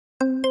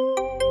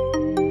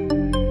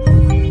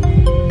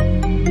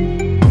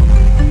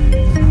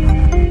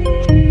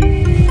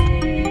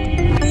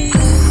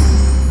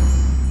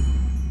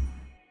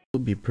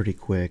will be pretty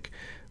quick,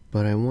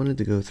 but I wanted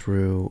to go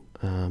through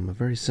a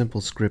very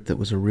simple script that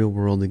was a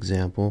real-world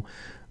example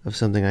of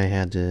something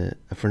a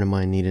friend of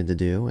mine needed to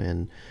do,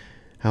 and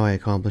how I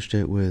accomplished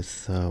it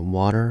with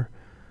Water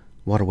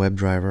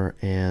WebDriver,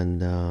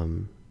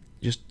 and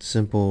just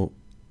some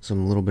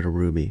little bit of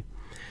Ruby.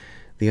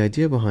 The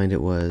idea behind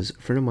it was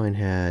a friend of mine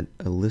had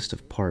a list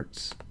of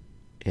parts,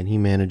 and he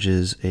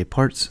manages a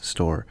parts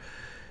store.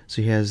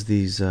 So he has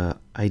these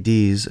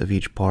IDs of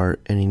each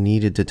part, and he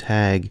needed to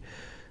tag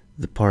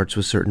the parts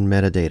with certain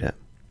metadata.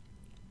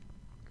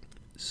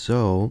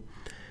 So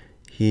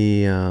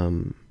he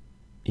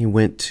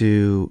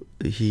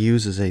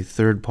uses a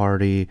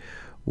third-party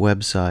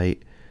website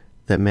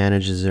that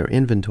manages their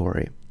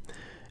inventory,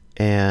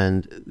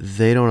 and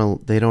they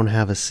don't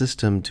have a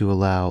system to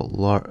allow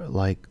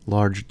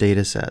large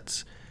data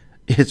sets.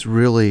 It's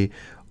really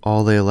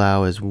all they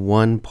allow is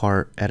one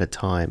part at a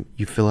time.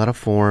 You fill out a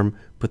form,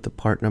 put the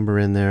part number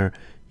in there,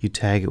 you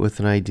tag it with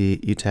an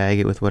ID, you tag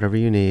it with whatever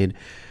you need,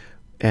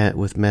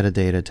 with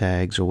metadata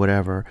tags or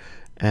whatever,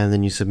 and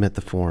then you submit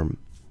the form,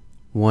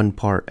 one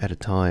part at a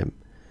time.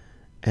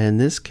 And in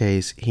this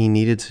case, he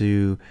needed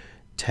to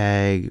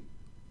tag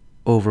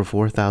over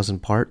 4,000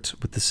 parts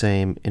with the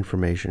same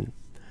information.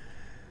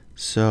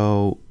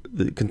 So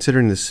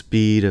considering the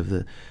speed of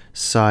the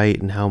site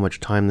and how much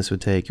time this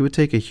would take, it would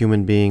take a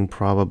human being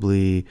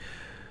probably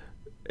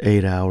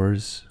 8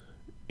 hours.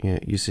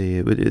 You see,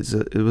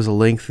 it was a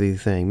lengthy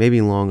thing,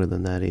 maybe longer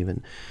than that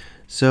even.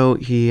 So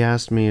he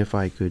asked me if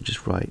I could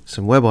just write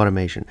some web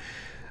automation.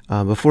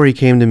 Before he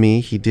came to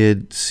me, he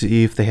did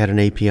see if they had an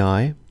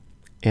API,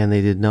 and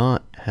they did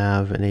not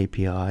have an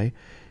API.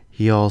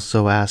 He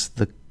also asked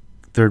the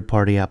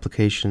third-party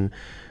application,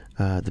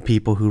 the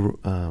people who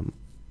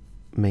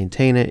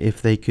maintain it,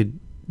 if they could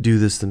do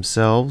this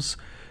themselves,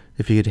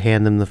 if he could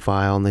hand them the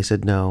file, and they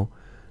said no,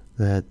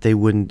 that they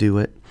wouldn't do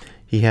it.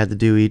 He had to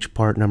do each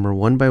part number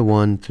one by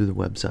one through the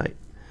website.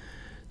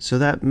 So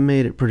that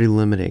made it pretty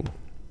limiting.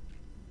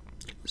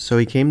 So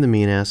he came to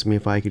me and asked me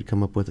if I could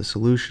come up with a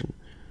solution.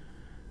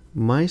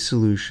 My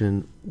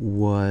solution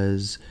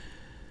was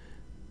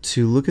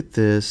to look at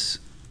this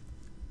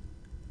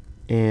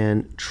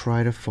and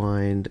try to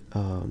find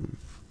an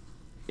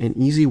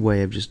easy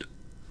way of just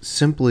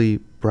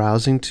simply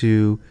browsing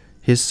to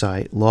his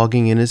site,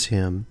 logging in as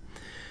him.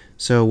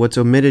 So what's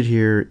omitted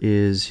here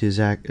is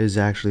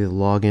actually the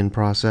login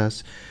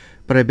process,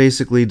 but I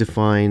basically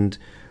defined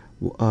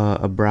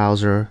a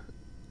browser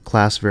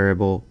class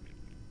variable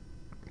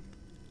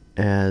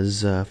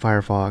as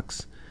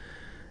Firefox.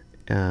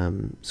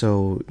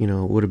 So it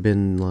would have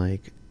been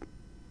like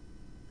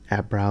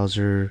app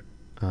browser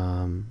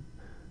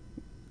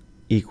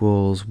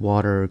equals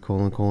water :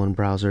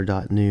 browser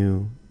dot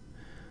new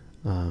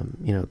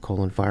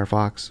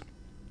Firefox.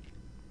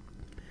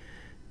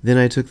 Then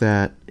I took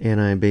that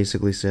and I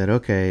basically said,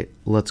 okay,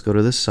 let's go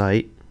to the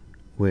site,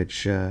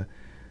 which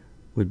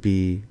would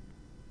be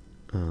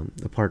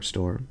the part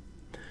store.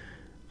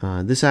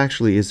 This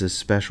actually is a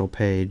special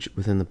page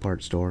within the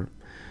part store.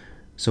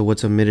 So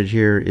what's omitted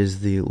here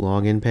is the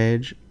login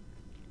page.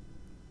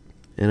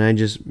 And I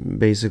just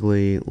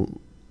basically,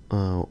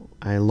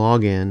 I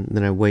log in,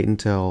 then I wait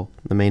until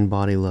the main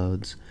body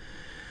loads.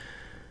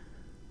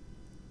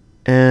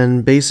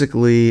 And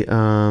basically,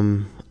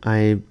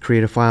 I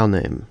create a file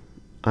name.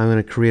 I'm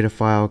going to create a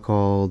file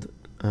called,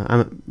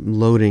 I'm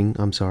loading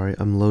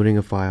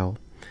a file.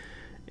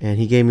 And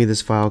he gave me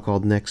this file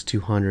called next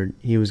 200.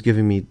 He was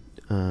giving me,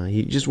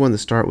 he just wanted to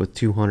start with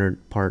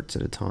 200 parts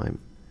at a time.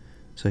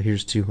 So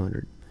here's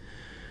 200.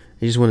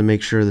 He just wanted to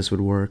make sure this would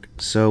work.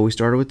 So we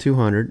started with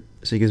 200.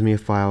 So he gives me a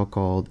file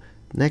called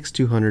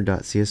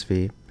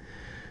next200.csv.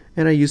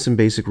 And I use some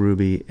basic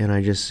Ruby, and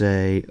I just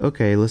say,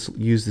 okay, let's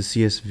use the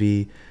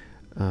CSV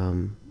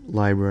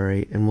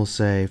library, and we'll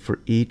say for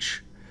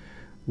each,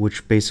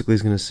 which basically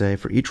is going to say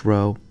for each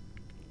row,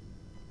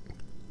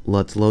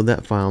 let's load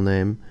that file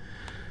name.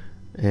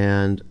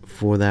 And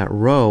for that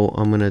row,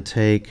 I'm going to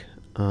take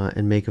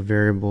and make a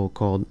variable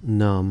called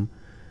num,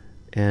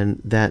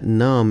 and that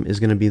num is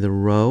going to be the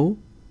row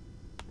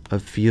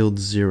of field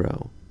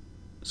 0.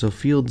 So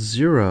field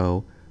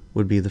 0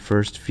 would be the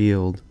first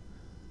field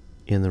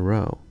in the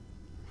row.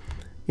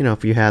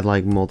 If you had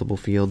like multiple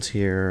fields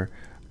here,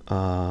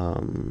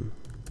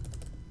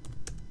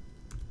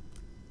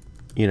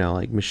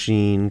 like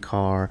machine,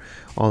 car,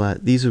 all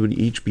that, these would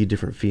each be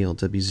different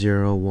fields. That'd be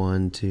 0,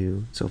 1,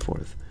 2, so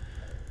forth.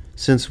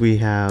 Since we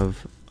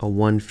have a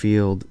one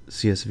field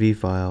CSV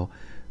file,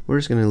 we're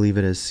just going to leave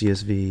it as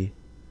CSV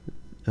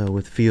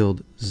with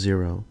field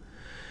 0.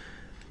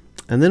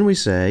 And then we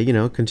say,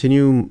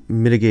 continue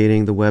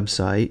mitigating the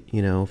website,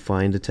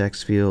 find a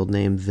text field,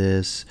 name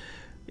this,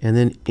 and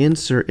then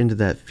insert into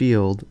that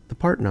field the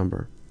part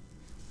number.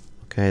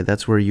 Okay,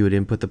 that's where you would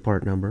input the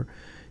part number.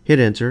 Hit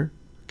enter.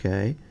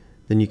 Okay,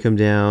 then you come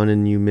down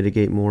and you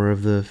mitigate more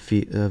of the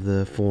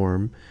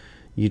form.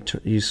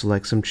 You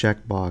select some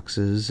check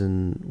boxes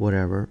and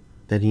whatever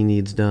that he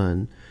needs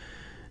done,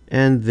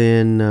 and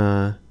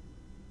then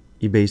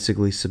you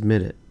basically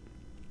submit it.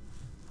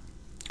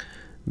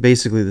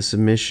 basically the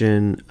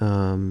submission,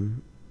 how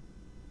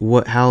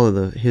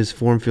his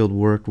form field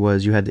worked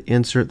was you had to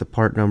insert the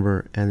part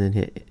number and then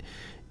hit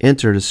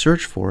enter to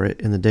search for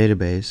it in the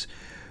database,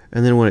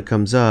 and then when it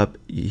comes up,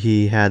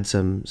 he had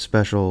some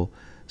special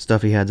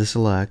stuff he had to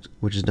select,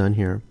 which is done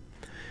here,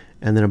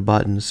 and then a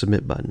button, a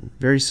submit button.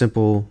 Very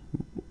simple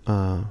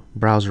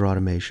browser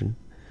automation.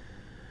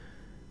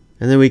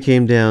 And then we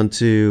came down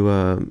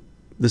to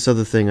this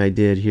other thing I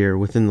did here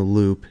within the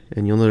loop,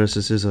 and you'll notice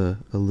this is a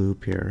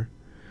loop here.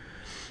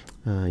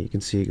 You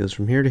can see it goes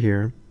from here to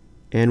here,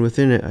 and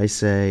within it I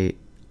say,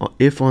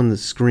 if on the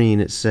screen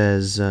it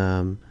says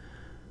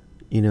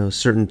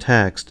certain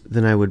text,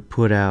 then I would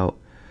put out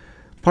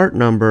part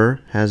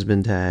number has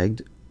been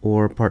tagged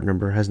or part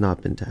number has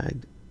not been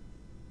tagged.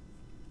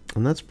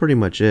 And that's pretty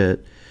much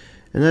it.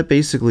 And that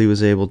basically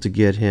was able to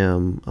get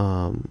him,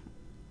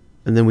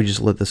 and then we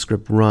just let the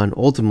script run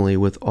ultimately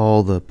with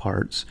all the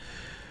parts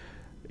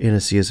in a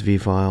CSV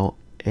file.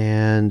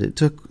 And it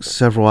took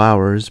several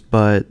hours,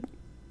 but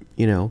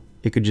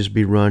it could just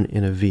be run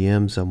in a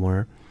VM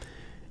somewhere,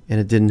 and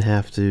it didn't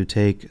have to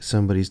take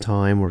somebody's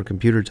time or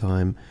computer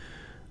time.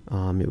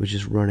 It was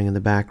just running in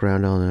the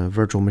background on a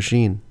virtual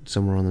machine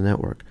somewhere on the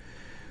network.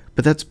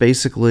 But that's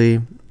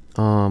basically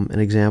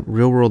an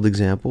real-world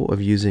example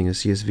of using a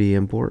CSV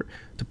import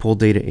to pull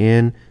data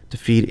in, to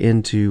feed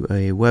into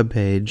a web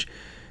page,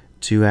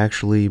 to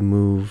actually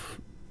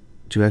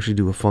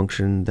do a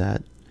function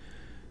that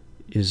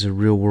is a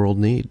real-world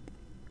need.